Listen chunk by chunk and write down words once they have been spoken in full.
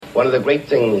One of the great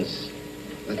things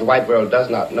that the white world does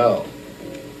not know,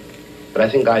 but I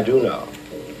think I do know,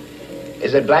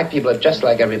 is that black people are just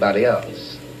like everybody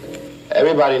else.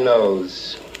 Everybody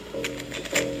knows,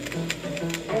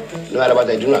 no matter what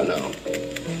they do not know,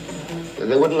 that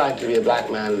they wouldn't like to be a black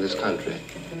man in this country.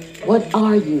 What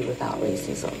are you without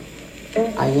racism?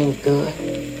 Are you any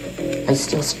good? Are you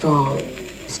still strong?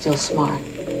 You still smart?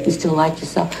 You still like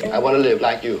yourself? I want to live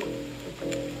like you.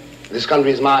 This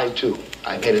country is mine, too.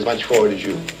 I paid as much for it as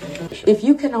you. If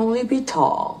you can only be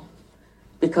tall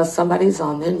because somebody's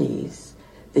on their knees,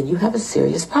 then you have a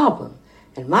serious problem.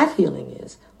 And my feeling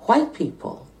is white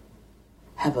people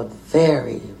have a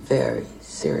very, very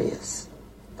serious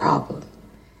problem.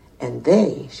 And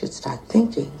they should start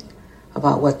thinking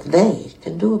about what they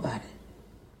can do about it.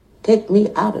 Take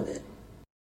me out of it.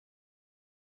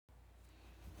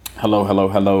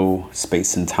 Hello,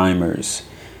 Space and Timers.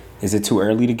 Is it too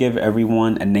early to give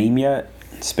everyone a name yet?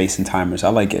 Space and Timers, I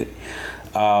like it.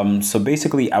 So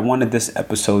basically, I wanted this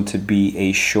episode to be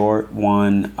a short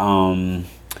one.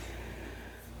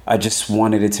 I just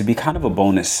wanted it to be kind of a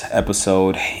bonus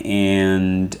episode.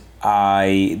 And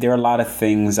there are a lot of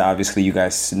things, obviously, you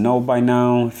guys know by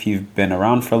now, if you've been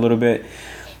around for a little bit,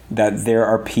 that there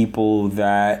are people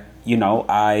that,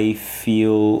 I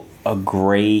feel a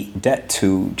great debt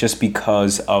to just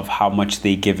because of how much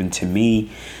they given to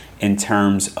me in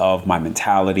terms of my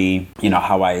mentality,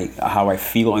 how I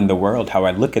feel in the world, how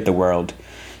I look at the world.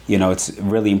 It's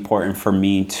really important for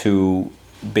me to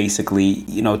basically,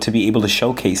 to be able to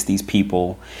showcase these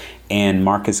people. And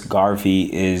Marcus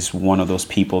Garvey is one of those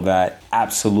people that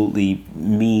absolutely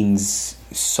means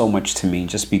so much to me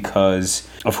just because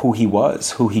of who he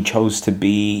was, who he chose to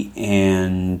be.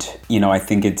 And, I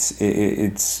think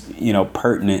it's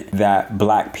pertinent that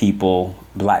black people,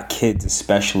 black kids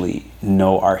especially,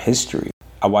 know our history.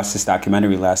 I watched this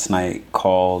documentary last night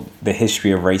called The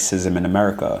History of Racism in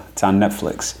America. It's on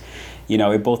Netflix.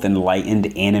 It both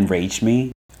enlightened and enraged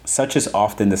me. Such is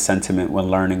often the sentiment when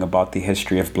learning about the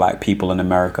history of black people in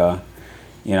America.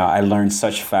 I learned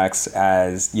such facts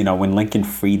as, when Lincoln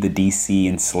freed the DC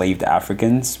enslaved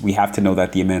Africans, we have to know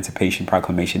that the Emancipation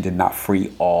Proclamation did not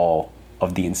free all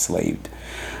of the enslaved.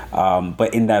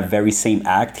 But in that very same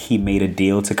act, he made a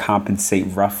deal to compensate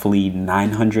roughly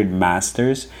 900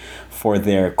 masters for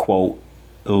their, quote,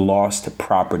 lost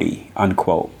property,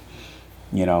 unquote.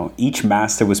 Each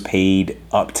master was paid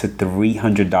up to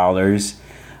 $300,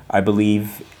 I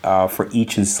believe, for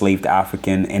each enslaved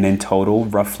African, and in total,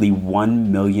 roughly $1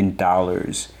 million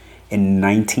in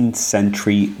 19th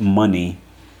century money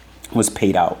was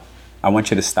paid out. I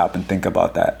want you to stop and think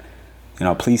about that.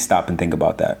 Please stop and think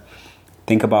about that.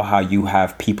 Think about how you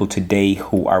have people today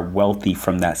who are wealthy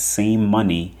from that same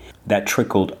money that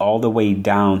trickled all the way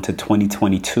down to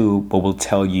 2022, but will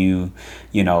tell you,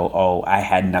 oh, I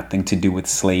had nothing to do with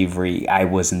slavery. I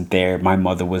wasn't there. My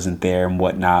mother wasn't there and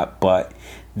whatnot. But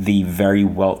the very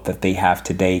wealth that they have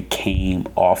today came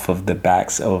off of the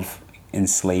backs of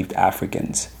enslaved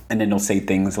Africans. And then they'll say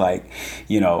things like,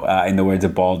 in the words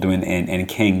of Baldwin and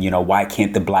King, why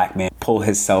can't the black man pull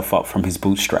himself up from his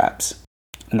bootstraps?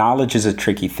 Knowledge is a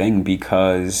tricky thing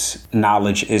because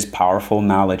knowledge is powerful.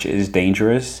 Knowledge is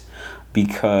dangerous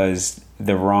because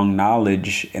the wrong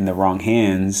knowledge in the wrong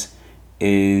hands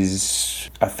is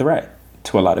a threat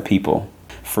to a lot of people.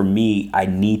 For me, I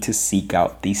need to seek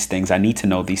out these things. I need to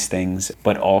know these things,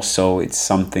 but also it's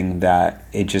something that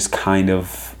it just kind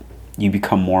of, you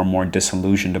become more and more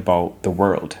disillusioned about the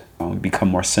world, become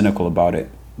more cynical about it,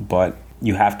 but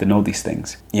you have to know these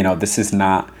things. This is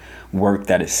not work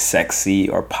that is sexy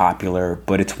or popular,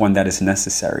 but it's one that is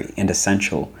necessary and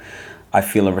essential. I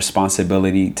feel a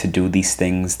responsibility to do these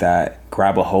things that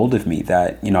grab a hold of me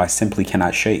that, I simply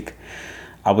cannot shake.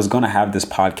 I was going to have this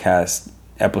podcast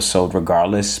episode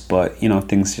regardless, but,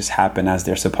 things just happen as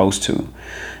they're supposed to.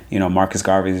 Marcus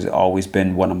Garvey has always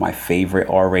been one of my favorite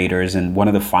orators and one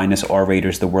of the finest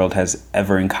orators the world has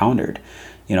ever encountered.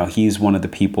 He's one of the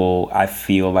people I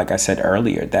feel, like I said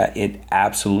earlier, that it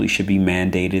absolutely should be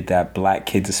mandated that black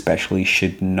kids especially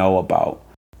should know about.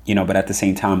 But at the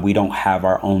same time, we don't have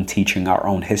our own teaching, our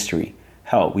own history.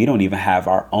 Hell, we don't even have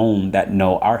our own that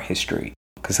know our history.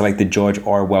 Because like the George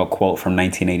Orwell quote from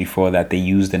 1984 that they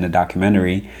used in the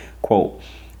documentary, quote,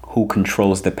 "Who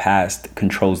controls the past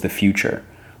controls the future.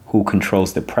 Who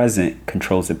controls the present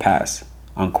controls the past,"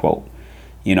 unquote.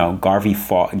 Garvey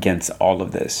fought against all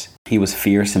of this. He was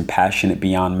fierce and passionate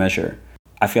beyond measure.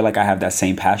 I feel like I have that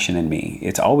same passion in me.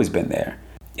 It's always been there.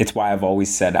 It's why I've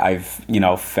always said I've,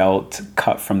 felt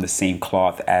cut from the same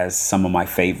cloth as some of my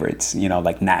favorites,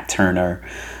 like Nat Turner,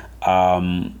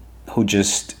 who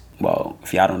just well,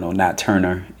 if y'all don't know, Nat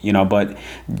Turner, but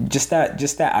just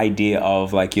that idea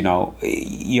of like,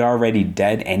 you're already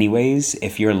dead anyways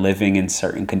if you're living in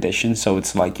certain conditions. So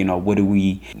it's like, what do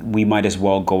we might as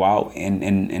well go out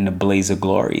in a blaze of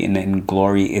glory, and then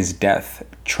glory is death,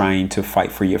 trying to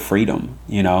fight for your freedom,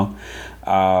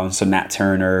 So Nat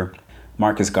Turner,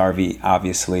 Marcus Garvey,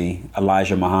 obviously,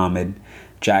 Elijah Muhammad,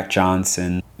 Jack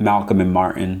Johnson, Malcolm and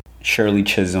Martin, Shirley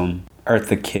Chisholm,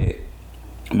 Eartha Kitt,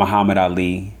 Muhammad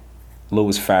Ali,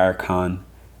 Louis Farrakhan,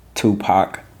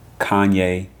 Tupac,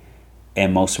 Kanye,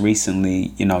 and most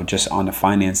recently, just on the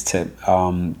finance tip,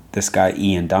 this guy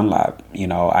Ian Dunlap.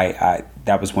 I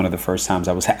that was one of the first times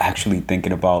I was actually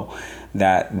thinking about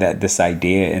that this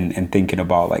idea and thinking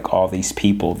about like all these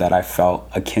people that I felt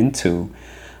akin to,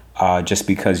 just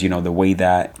because the way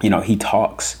that he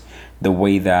talks, the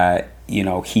way that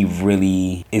he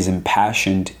really is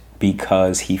impassioned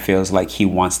because he feels like he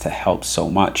wants to help so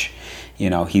much.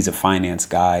 He's a finance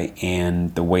guy,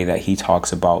 and the way that he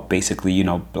talks about basically,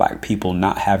 black people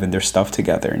not having their stuff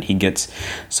together, and he gets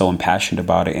so impassioned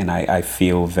about it. And I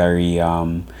feel very,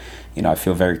 I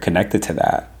feel very connected to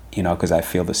that, because I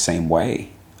feel the same way.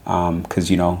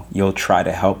 Because, you'll try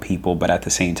to help people, but at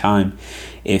the same time,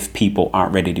 if people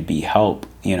aren't ready to be helped,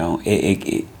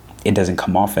 it doesn't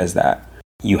come off as that.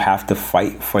 You have to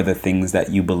fight for the things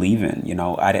that you believe in.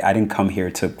 I didn't come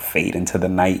here to fade into the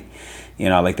night.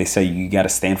 Like they say, you got to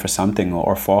stand for something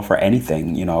or fall for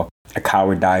anything. A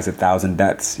coward dies 1,000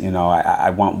 deaths.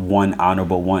 I want one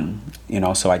honorable one,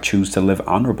 so I choose to live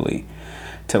honorably.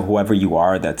 To whoever you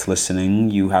are that's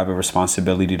listening, you have a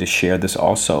responsibility to share this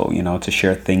also, to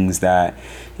share things that,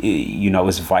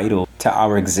 is vital to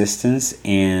our existence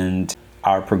and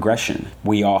our progression.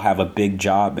 We all have a big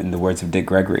job, in the words of Dick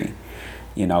Gregory.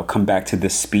 Come back to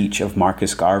this speech of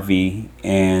Marcus Garvey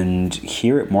and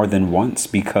hear it more than once,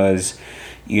 because,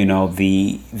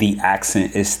 the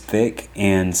accent is thick,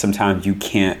 and sometimes you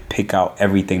can't pick out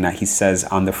everything that he says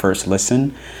on the first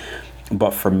listen.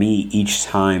 But for me, each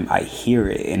time I hear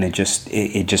it, and it just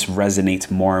resonates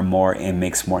more and more and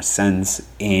makes more sense.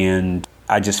 And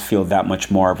I just feel that much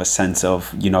more of a sense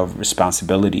of,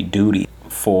 responsibility, duty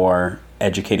for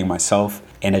educating myself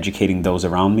and educating those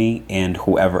around me and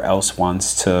whoever else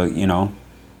wants to,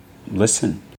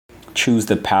 listen. Choose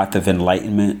the path of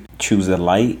enlightenment, choose the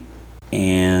light,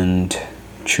 and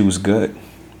choose good.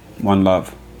 One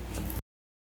love.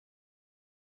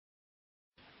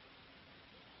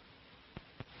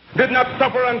 Did not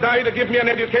suffer and die to give me an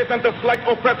education to slight,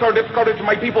 oppress, or discourage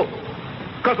my people.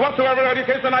 Because whatsoever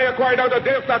education I acquired out of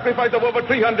their sacrifice of over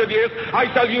 300 years, I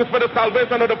shall use for the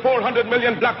salvation of the 400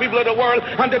 million black people of the world.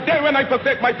 And the day when I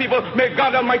forsake my people, may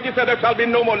God Almighty say there shall be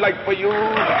no more life for you.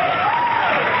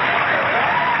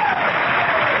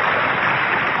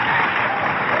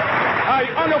 I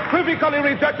unequivocally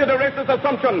rejected the racist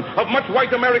assumption of much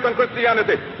white American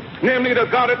Christianity, namely that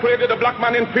God had created the black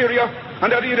man inferior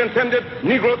and that he had intended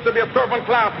Negroes to be a servant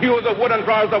class, hewers of wood and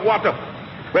drawers of water.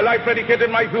 Well, I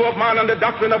predicated my view of man on the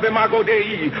doctrine of Imago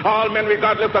Dei. All men,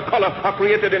 regardless of color, are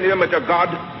created in the image of God.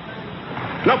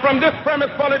 Now, from this premise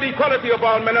followed the equality of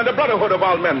all men and the brotherhood of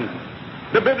all men.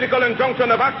 The biblical injunction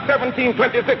of Acts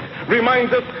 17:26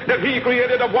 reminds us that he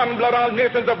created of one blood all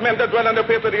nations of men that dwell on the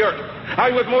face of the earth.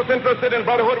 I was most interested in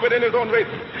brotherhood within his own race,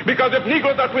 because if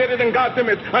Negroes are created in God's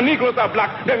image and Negroes are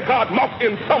black, then God must,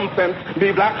 in some sense,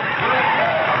 be black.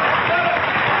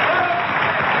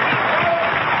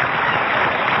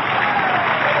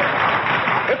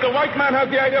 If the white man has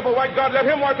the idea of a white God, let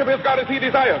him worship his God as he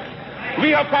desires.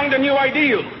 We have found a new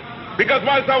ideal, because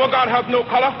whilst our God has no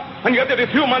color, and yet it is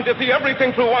human to see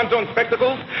everything through one's own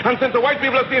spectacles, and since the white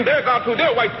people have seen their God through their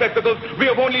white spectacles, we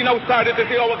have only now started to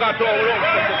see our God through our own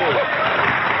spectacles.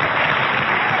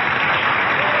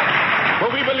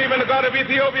 But we believe in the God of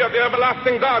Ethiopia, the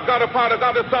everlasting God, God of Father,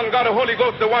 God of Son, God of Holy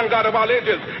Ghost, the one God of all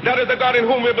ages. That is the God in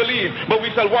whom we believe, but we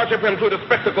shall worship him through the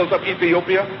spectacles of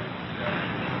Ethiopia.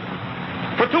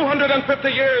 For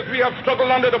 250 years, we have struggled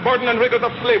under the burden and rigors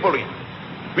of slavery.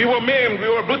 We were maimed, we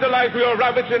were brutalized, we were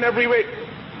ravaged in every way.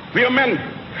 We are men.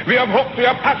 We have hopes, we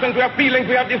have passions, we have feelings,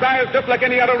 we have desires just like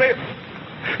any other race.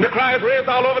 The cry is raised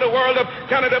all over the world of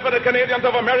Canada for the Canadians,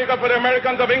 of America for the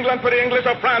Americans, of England for the English,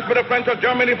 of France for the French, of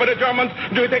Germany for the Germans.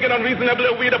 Do you take it unreasonable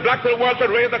that we, the blacks of the world, should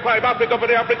raise the cry of Africa for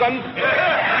the Africans?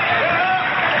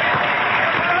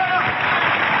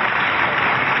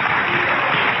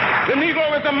 The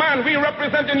Negro is a man. We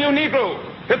represent the new Negro.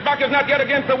 His back is not yet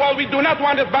against the wall. We do not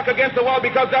want his back against the wall,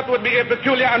 because that would be a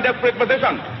peculiar and desperate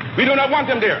position. We do not want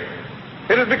him there.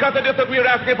 It is because of this that we are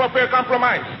asking for fair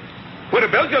compromise. Where the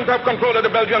Belgians have control of the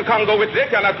Belgian Congo, which they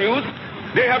cannot use,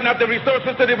 they have not the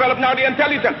resources to develop nor the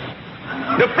intelligence.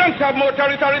 The French have more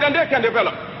territory than they can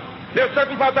develop. There are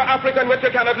certain parts of Africa in which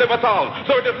they cannot live at all.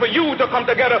 So it is for you to come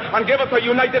together and give us a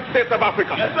United States of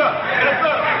Africa. Yes, sir. Yes,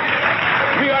 sir.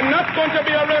 We are not going to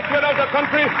be a race without a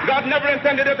country. God never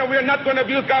intended it, and we are not going to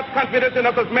abuse God's confidence in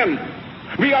us as men.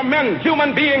 We are men,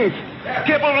 human beings,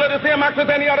 capable of the same acts as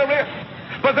any other race,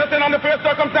 possessing under fair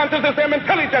circumstances the same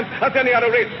intelligence as any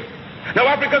other race. Now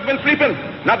Africa's been sleeping,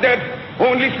 not dead,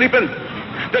 only sleeping.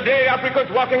 Today Africa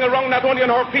is walking around not only on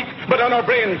her feet, but on her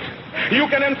brains. You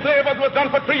can enslave, as was done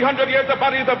for 300 years, the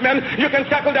bodies of men. You can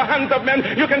shackle the hands of men.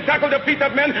 You can shackle the feet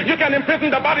of men. You can imprison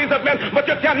the bodies of men, but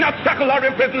you cannot shackle or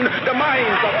imprison the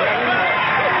minds of men.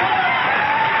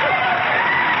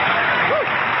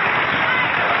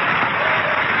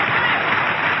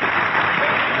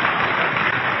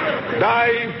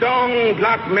 Dive down,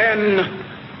 black men,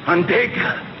 and dig.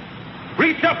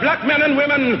 Reach up, black men and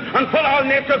women, and put all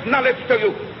nature's knowledge to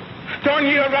you. Turn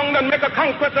ye around and make a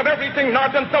conquest of everything,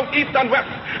 north and south, east and west.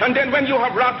 And then when you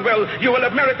have wrought well, you will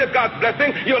have merited God's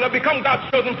blessing. You will have become God's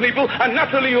chosen people, and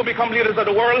naturally you will become leaders of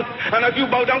the world. And as you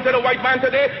bow down to the white man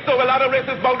today, so a lot of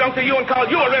races bow down to you and call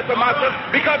you a race of masters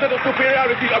because of the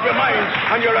superiority of your mind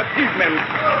and your achievements.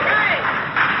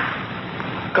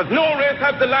 Because no race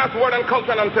has the last word on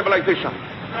culture and on civilization.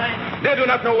 They do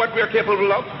not know what we are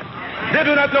capable of. They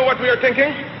do not know what we are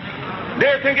thinking.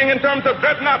 They're thinking in terms of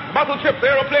dreadnoughts, battleships,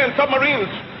 aeroplanes, submarines.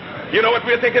 You know what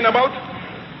we're thinking about?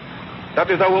 That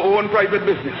is our own private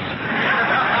business.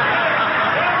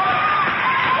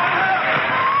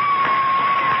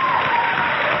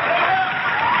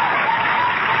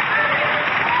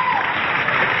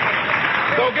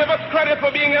 So give us credit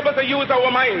for being able to use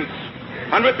our minds.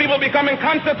 And with people becoming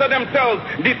conscious of themselves,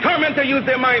 determined to use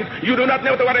their minds, you do not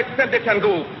know to what extent they can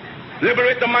go.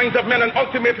 Liberate the minds of men, and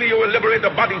ultimately you will liberate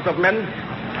the bodies of men.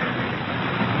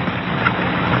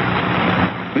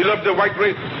 We love the white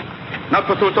race, not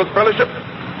for social fellowship,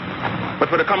 but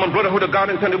for the common brotherhood of God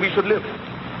intended we should live.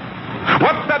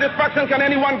 What satisfaction can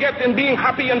anyone get in being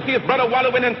happy and see his brother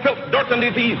wallowing in filth, dirt, and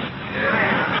disease?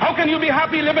 How can you be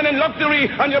happy living in luxury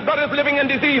and your brother's living in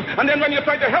disease? And then when you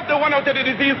try to help the one out of the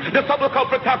disease, the subtle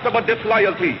culprit talks about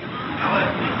disloyalty.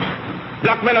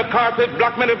 Black men of Carthage,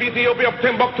 black men of Ethiopia, of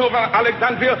Timbuktu, of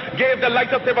Alexandria gave the light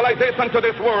of civilization to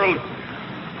this world.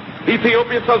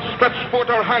 Ethiopia shall stretch forth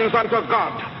her hands unto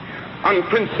God, and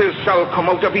princes shall come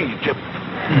out of Egypt.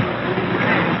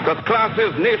 Because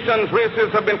classes, nations,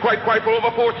 races have been quite quiet for over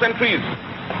 4 centuries.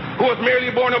 Who has merely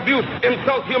borne abuse,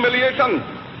 insult, humiliation,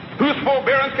 whose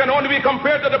forbearance can only be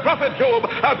compared to the prophet Job,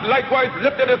 has likewise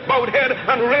lifted his bowed head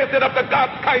and raised it up to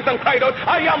God's skies and cried out,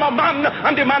 I am a man,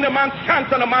 and demand a man's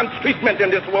chance and a man's treatment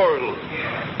in this world.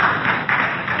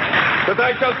 But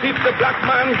I shall teach the black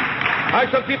man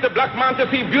to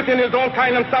see beauty in his own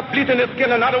kind and stop bleaching his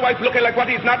skin and otherwise looking like what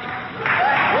he's not.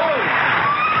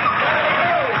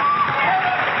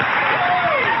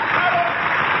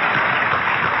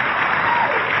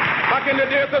 In the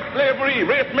days of slavery,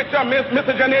 race mixture,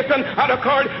 miscegenation had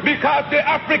occurred because the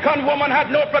African woman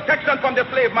had no protection from the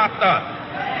slave master.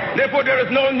 Therefore, there is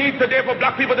no need today for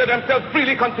black people to themselves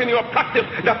freely continue a practice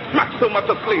that smacks so much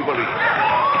of slavery.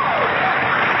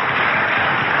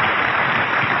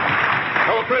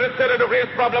 Our critics said that the race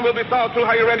problem will be solved through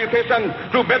higher education,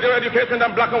 through better education,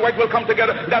 and black and white will come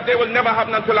together. That day will never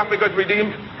happen until Africa is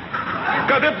redeemed.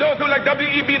 Because if those who like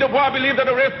W.E.B. Du Bois believe that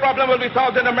the race problem will be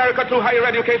solved in America through higher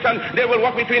education, they will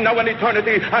walk between now and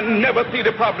eternity and never see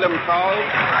the problem solved.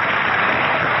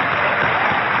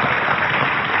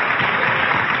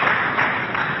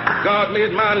 God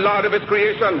made man Lord of his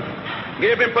creation,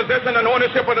 gave him possession and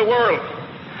ownership of the world.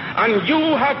 And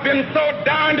you have been so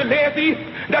darned lazy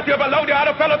that you have allowed the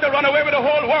other fellow to run away with the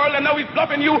whole world, and now he's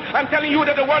bluffing you and telling you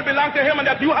that the world belongs to him and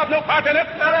that you have no part in it.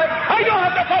 I don't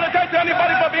have to apologize to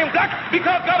anybody for being black,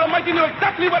 because God Almighty knew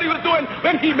exactly what he was doing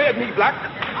when he made me black.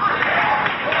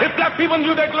 If black people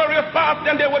knew their glorious past,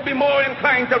 then they would be more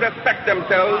inclined to respect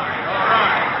themselves.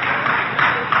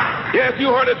 Yes, you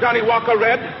heard of Johnny Walker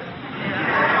Red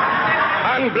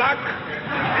and black.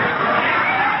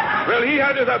 Well, he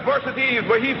had his adversities,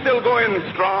 but he's still going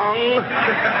strong.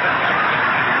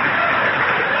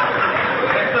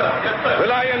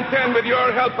 Well, I intend with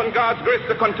your help and God's grace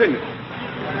to continue,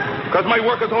 because my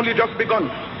work has only just begun.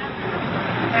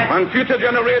 And future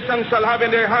generations shall have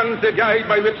in their hands the guide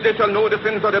by which they shall know the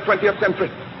sins of the 20th century.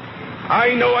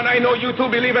 I know, and I know you too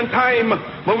believe in time,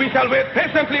 but we shall wait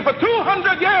patiently for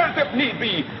 200 years if need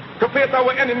be to face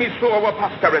our enemies through our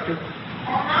posterity.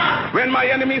 When my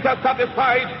enemies are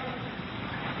satisfied,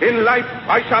 in life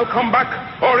I shall come back,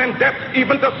 or in death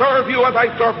even to serve you as I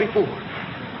served before.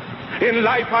 In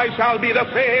life I shall be the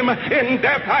same. In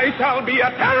death I shall be a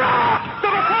terror to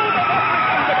the foes of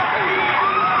African liberty.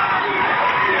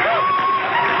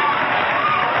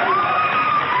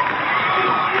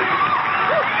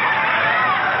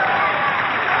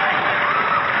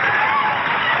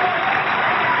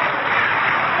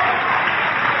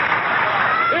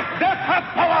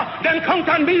 Then count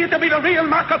on me to be the real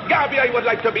Marcus Garvey I would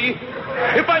like to be.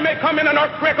 If I may come in an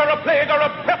earthquake or a plague or a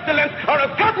pestilence or as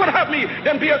God would have me,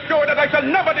 then be assured that I shall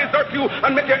never desert you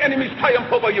and make your enemies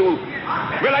triumph over you.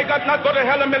 Will I God not go to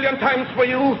hell 1,000,000 times for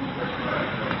you?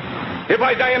 If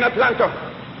I die in Atlanta,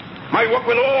 my work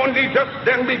will only just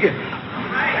then begin.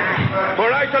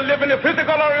 For I shall live in the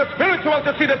physical or the spiritual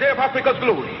to see the day of Africa's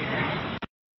glory.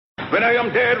 When I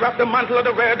am dead, wrap the mantle of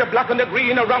the red, the black, and the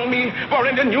green around me. For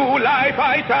in the new life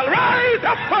I shall rise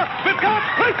up with God's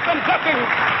grace and blessings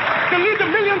to lead the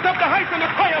millions up the heights and the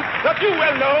triumph that you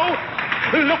well know.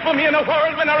 Look for me in a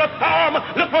world when there is a storm.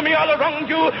 Look for me all around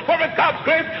you. For with God's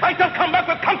grace I shall come back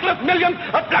with countless millions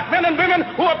of black men and women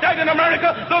who have died in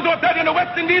America, those who have died in the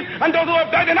West Indies, and those who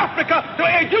have died in Africa to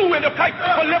aid you in the fight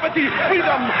for liberty,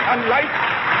 freedom, and life.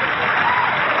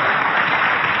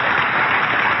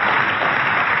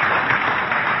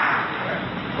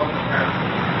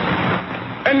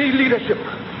 Any leadership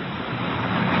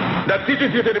that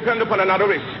teaches you to depend upon another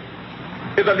race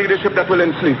is a leadership that will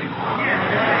enslave you.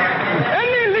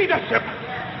 Any leadership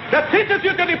that teaches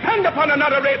you to depend upon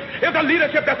another race is a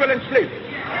leadership that will enslave you.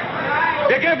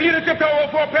 They gave leadership to our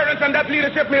foreparents, and that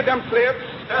leadership made them slaves.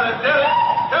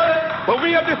 But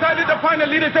we have decided to find a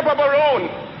leadership of our own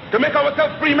to make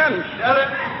ourselves free men.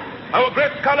 Our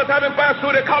great scholars, having passed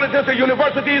through the colleges and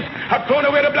universities, have thrown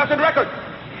away the blessed record.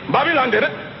 Babylon did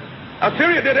it.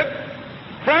 Assyria did it.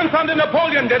 France under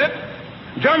Napoleon did it.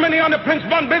 Germany under Prince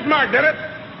von Bismarck did it.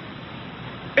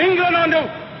 England under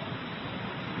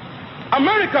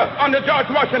America under George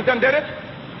Washington did it.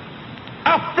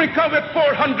 Africa with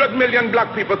 400 million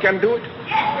black people can do it.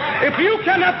 If you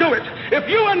cannot do it, if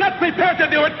you are not prepared to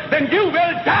do it, then you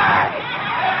will die.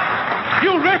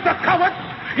 You race of cowards.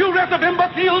 You race of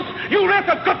imbeciles, you race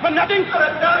of good for nothing.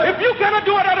 If you cannot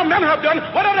do what other men have done,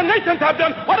 what other nations have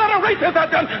done, what other races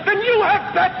have done, then you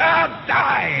had better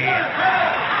die.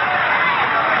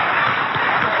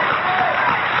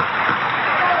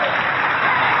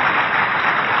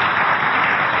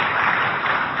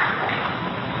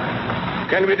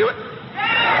 Can we do it?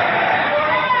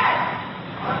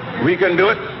 We can do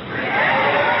it.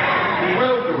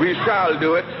 We shall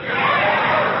do it.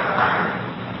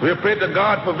 We have prayed to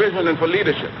God for vision and for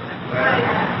leadership.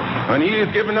 And He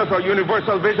has given us our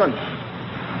universal vision.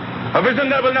 A vision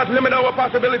that will not limit our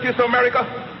possibilities to America.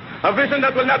 A vision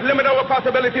that will not limit our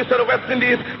possibilities to the West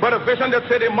Indies, but a vision that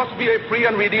said it must be a free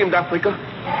and redeemed Africa.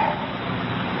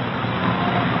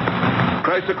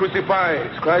 Christ the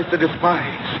crucified, Christ the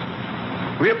despised.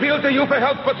 We appeal to you for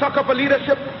help, for succor, for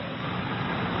leadership.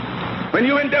 When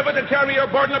you endeavor to carry your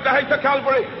burden up the heights of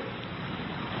Calvary,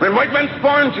 when white men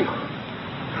scorned you,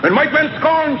 when white men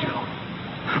scorned you,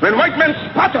 when white men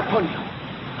spat upon you,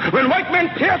 when white men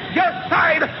pierced your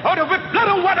side out of which blood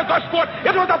and water gushed forth,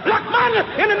 it was a black man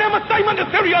in the name of Simon the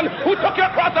Syrian who took your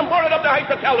cross and bore it up the heights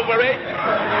of Calvary.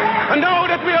 And now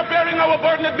that we are bearing our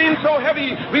burden, it being so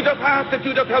heavy, we just ask that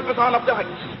you just help us on up the heights.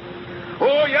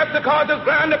 Oh, yes, the cause is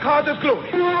grand, the cause is glory.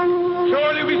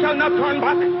 Surely we shall not turn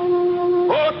back.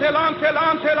 Oh, sail on, sail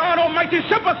on, sail on, oh mighty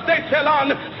ship of state, sail on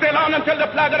until the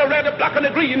flag of the red, the black, and the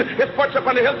green is perched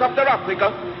upon the hilltops of Africa.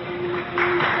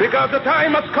 Because the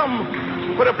time has come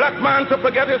for the black man to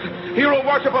forget his hero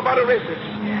worship of other races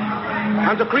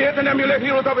and to create and emulate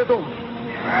heroes of his own.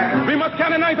 We must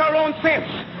canonize our own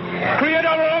saints, create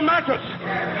our own martyrs,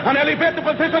 and elevate the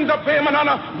positions of fame and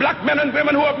honor black men and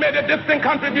women who have made a distinct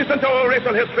contribution to our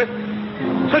racial history.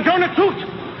 Sojourner Truth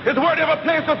is worthy of a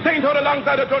place of sainthood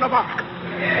alongside the Joan of Arc.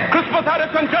 Crispus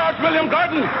Attucks and George William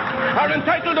Gordon are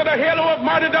entitled to the halo of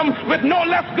martyrdom with no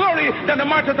less glory than the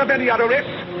martyrs of any other race.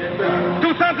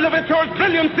 Toussaint Louverture's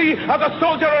brilliancy as a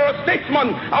soldier or a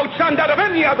statesman outshone that of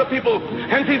any other people.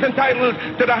 Hence he's entitled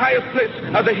to the highest place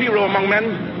as a hero among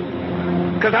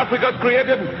men. Because Africa's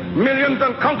created millions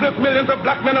and countless millions of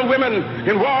black men and women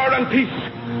in war and peace,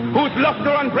 whose luster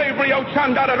and bravery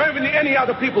outshone that of any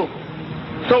other people.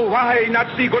 So why not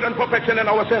see good and perfection in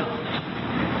ourselves?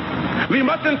 We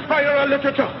must inspire our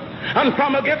literature and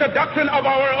promulgate a doctrine of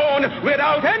our own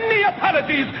without any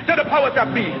apologies to the powers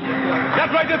that be.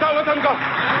 That right is ours and God.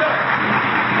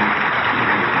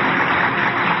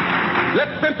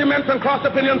 Let sentiments and cross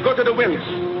opinions go to the winds.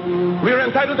 We are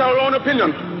entitled to our own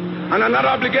opinion and are not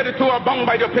obligated to or bound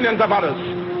by the opinions of others.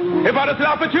 If others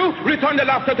laugh at you, return the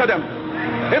laughter to them.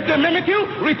 If they mimic you,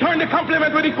 return the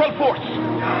compliment with equal force.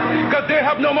 Because they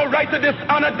have no more right to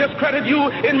dishonor, discredit you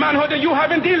in manhood than you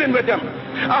have in dealing with them.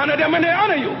 Honor them when they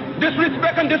honor you.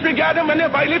 Disrespect and disregard them when they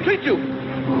vilely treat you.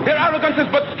 Their arrogance is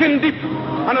but skin deep,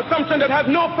 an assumption that has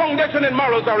no foundation in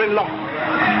morals or in law.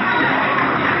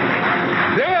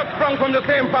 They have sprung from the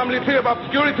same family tree of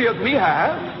obscurity as we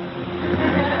have.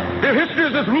 Their history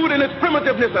is as rude in its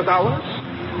primitiveness as ours.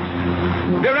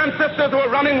 Their ancestors were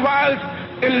running wild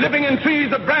in living in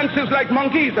trees of branches like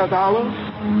monkeys as ours.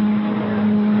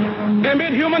 They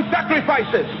made human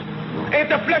sacrifices, ate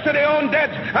the flesh of their own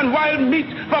dead and wild meat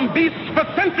from beasts for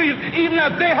centuries, even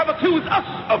as they have accused us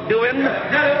of doing.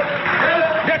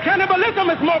 Their cannibalism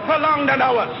is more prolonged than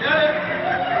ours.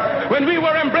 When we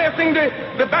were embracing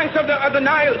the banks of the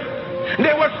Nile,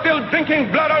 they were still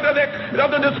drinking blood out of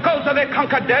the skulls of their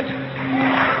conquered dead.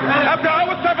 After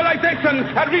our civilization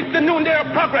had reached the noonday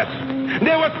of progress,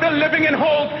 they were still living in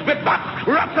holes with bats,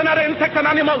 rats, and other insects and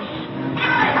animals.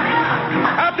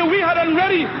 After we had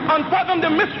already unfathomed the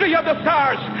mystery of the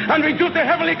stars and reduced the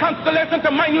heavenly constellations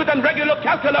to minute and regular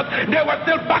calculus, there were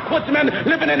still backwoodsmen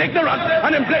living in ignorance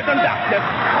and in blatant darkness.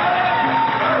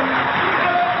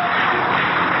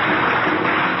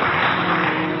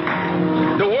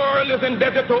 The world is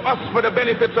indebted to us for the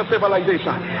benefits of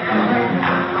civilization.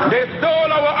 They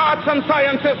stole our arts and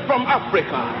sciences from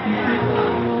Africa.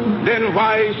 Then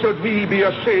why should we be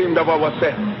ashamed of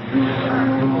ourselves?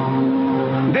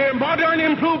 Their modern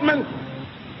improvements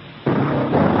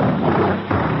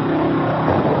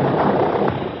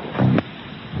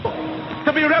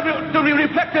to be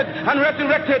reflected and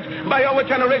resurrected by our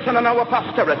generation and our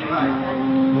posterity.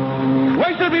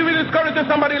 Why should we be discouraged if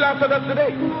somebody laughs at us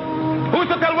today? Who's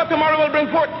to tell what tomorrow will bring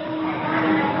forth?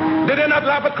 Did they not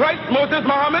laugh at Christ, Moses,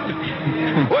 Muhammad?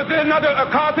 Was there not a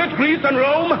Carthage, Greece, and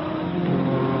Rome?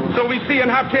 So we see and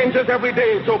have changes every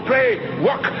day. So pray,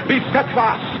 work, be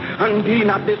steadfast, and be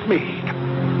not dismayed.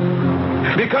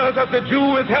 Because as the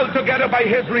Jew is held together by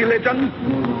his religion,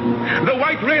 the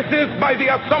white race is by the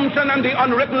assumption and the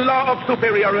unwritten law of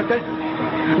superiority,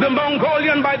 the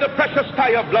Mongolian by the precious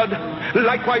tie of blood.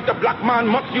 Likewise, the black man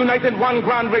must unite in one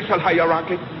grand racial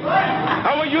hierarchy.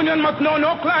 Our union must know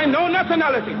no clime, no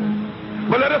nationality.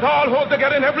 But let us all hold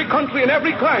together in every country, in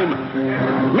every clime,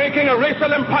 making a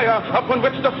racial empire upon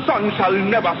which the sun shall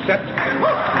never set.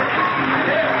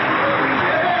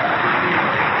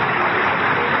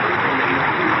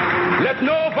 Let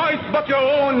no voice but your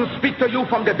own speak to you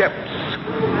from the depths.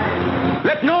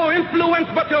 Let no influence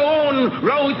but your own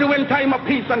rouse you in time of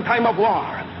peace and time of war.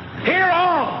 Hear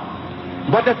all,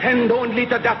 but attend only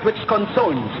to that which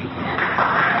concerns you.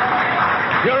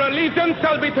 Your allegiance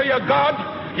shall be to your God,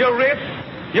 your race,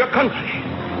 your country.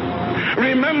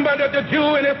 Remember that the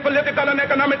Jew in his political and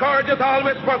economic origin is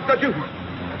always first a Jew.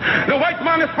 The white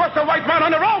man is first a white man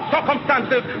under all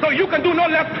circumstances, so you can do no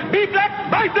less. Be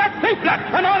black, buy black, think black,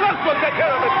 and all else will take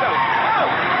care of itself.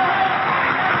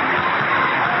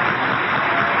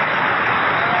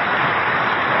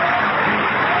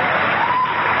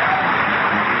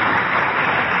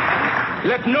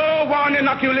 Let no one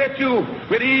inoculate you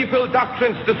with evil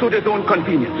doctrines to suit his own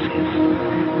convenience.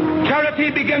 Charity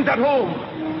begins at home.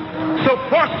 So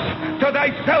first to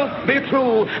thyself be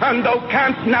true, and thou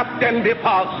canst not then be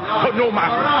false to no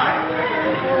man.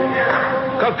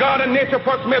 Because God and nature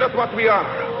first made us what we are.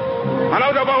 And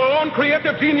out of our own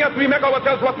creative genius, we make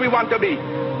ourselves what we want to be.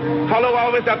 Follow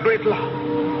always that great law.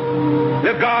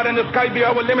 Let God and the sky be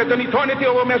our limit and eternity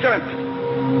our measurement.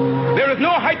 There is no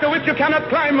height to which you cannot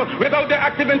climb without the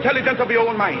active intelligence of your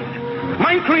own mind.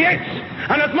 Mind creates,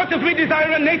 and as much as we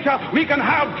desire in nature, we can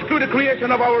have through the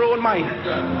creation of our own minds.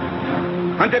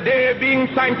 And today, being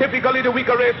scientifically the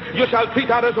weaker race, you shall treat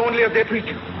others only as they treat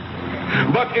you.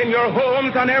 But in your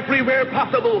homes and everywhere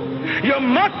possible, you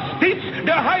must teach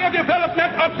the higher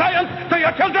development of science to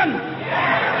your children.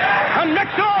 And make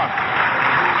sure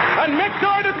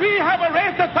that we have a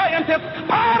race of scientists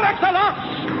par excellence.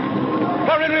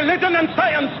 For in religion and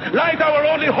science lies our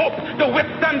only hope to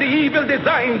withstand the evil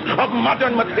designs of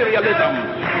modern materialism.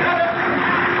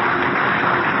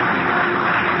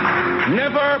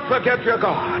 Never forget your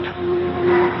God.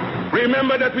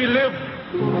 Remember that we live,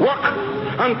 work,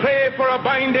 and pray for a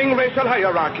binding racial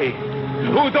hierarchy,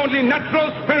 whose only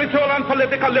natural, spiritual, and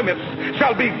political limits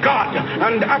shall be God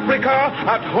and Africa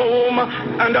at home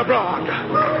and abroad.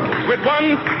 With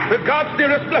God's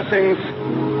dearest blessings,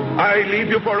 I leave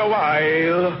you for a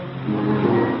while.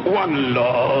 One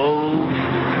love.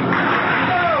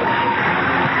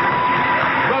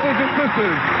 Brothers and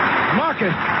sisters,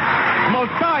 Marcus,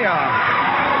 Mosiah,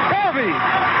 Harvey,